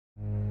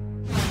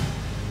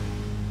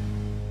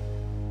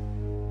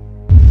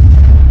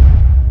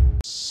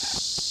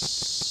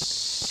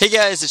Hey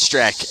guys, it's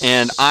Strack,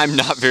 and I'm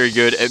not very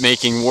good at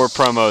making war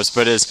promos,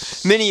 but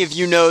as many of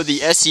you know, the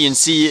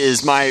SENC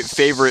is my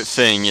favorite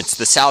thing. It's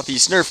the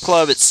Southeast Nerf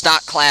Club. It's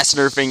stock class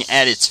nerfing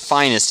at its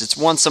finest. It's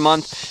once a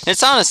month, and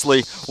it's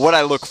honestly what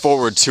I look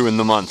forward to in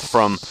the month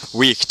from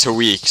week to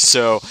week.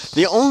 So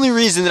the only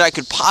reason that I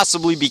could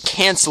possibly be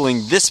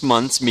canceling this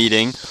month's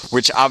meeting,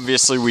 which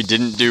obviously we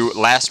didn't do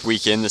last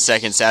weekend, the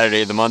second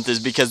Saturday of the month, is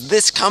because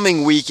this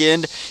coming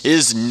weekend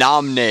is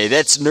NoMNE.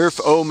 That's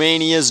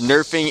NoMNE's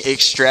Nerfing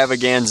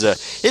Extravaganza.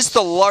 It's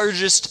the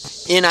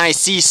largest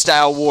NIC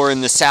style war in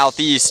the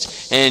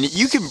Southeast, and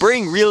you can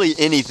bring really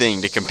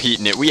anything to compete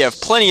in it. We have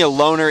plenty of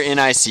loaner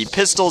NIC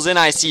pistols.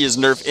 NIC is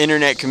Nerf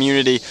Internet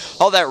Community.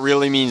 All that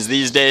really means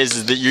these days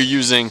is that you're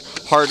using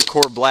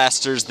hardcore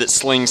blasters that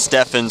sling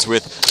Steffens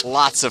with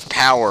lots of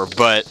power,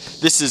 but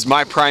this is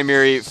my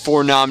primary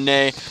for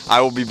NoMNE.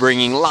 I will be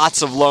bringing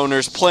lots of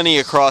loaners, plenty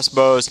of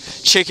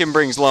crossbows. Chicken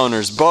brings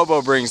loaners,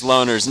 Bobo brings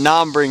loaners,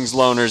 Nom brings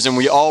loaners, and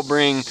we all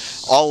bring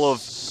all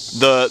of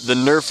the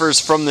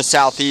nerfers from the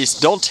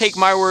Southeast. Don't take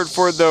my word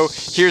for it though.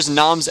 Here's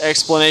Nom's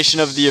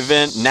explanation of the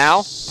event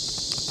now.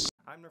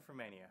 I'm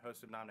NoMNE,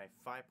 host of NoMNE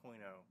 5.0,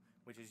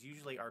 which is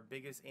usually our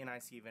biggest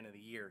NIC event of the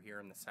year here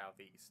in the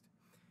Southeast.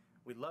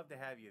 We'd love to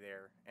have you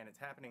there, and it's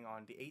happening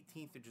on the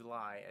 18th of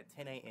July at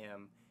 10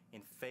 a.m. in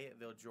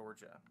Fayetteville,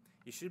 Georgia.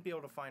 You should be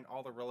able to find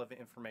all the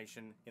relevant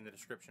information in the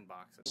description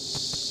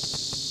boxes.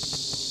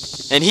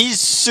 And he's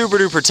super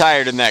duper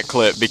tired in that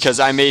clip because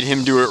I made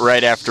him do it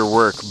right after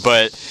work,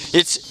 but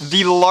it's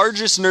the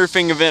largest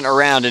nerfing event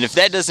around, and if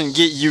that doesn't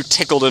get you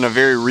tickled in a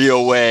very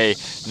real way,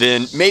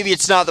 then maybe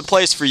it's not the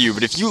place for you.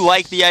 But if you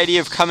like the idea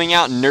of coming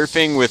out and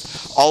nerfing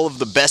with all of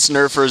the best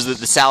nerfers that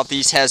the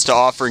Southeast has to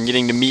offer and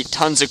getting to meet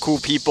tons of cool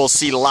people,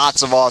 see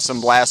lots of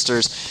awesome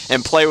blasters,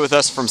 and play with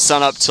us from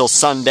sunup till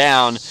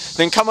sundown,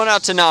 then come on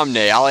out to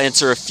NoMNE. I'll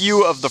answer a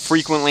few of the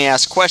frequently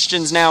asked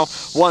questions now.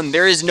 One,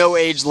 there is no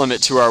age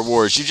limit to our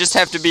wars. You just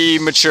have to be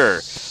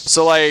mature.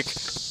 So like,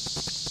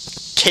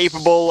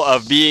 capable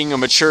of being a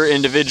mature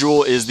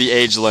individual is the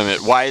age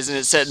limit. Why isn't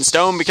it set in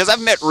stone? Because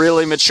I've met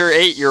really mature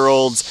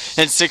 8-year-olds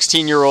and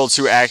 16-year-olds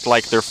who act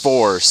like they're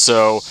 4,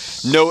 so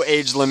no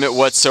age limit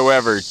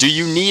whatsoever. Do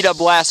you need a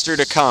blaster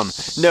to come?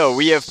 No,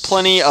 we have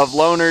plenty of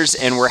loaners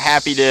and we're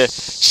happy to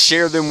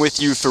share them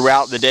with you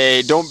throughout the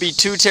day. Don't be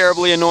too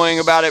terribly annoying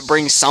about it.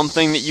 Bring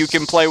something that you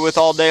can play with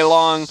all day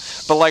long,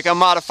 but like a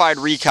modified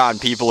recon,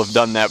 people have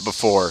done that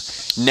before.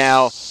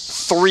 Now,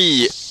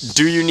 3,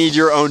 do you need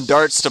your own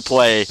darts to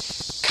play?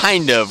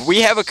 Kind of.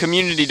 We have a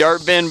community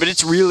dart bin, but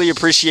it's really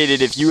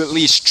appreciated if you at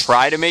least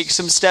try to make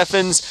some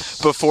Steffens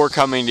before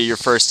coming to your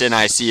first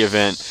NIC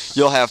event.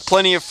 You'll have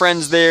plenty of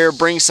friends there.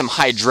 Bring some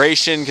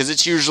hydration because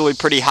it's usually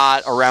pretty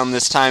hot around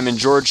this time in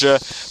Georgia.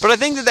 But I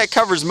think that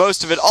covers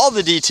most of it. All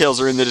the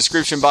details are in the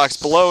description box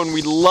below, and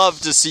we'd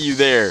love to see you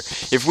there.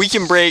 If we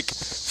can break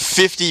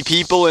 50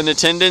 people in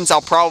attendance,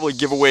 I'll probably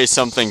give away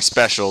something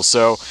special.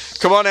 So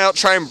come on out,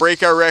 try and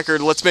break our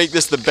record. Let's make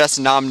this the best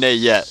NoMNE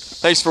yet.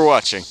 Thanks for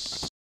watching.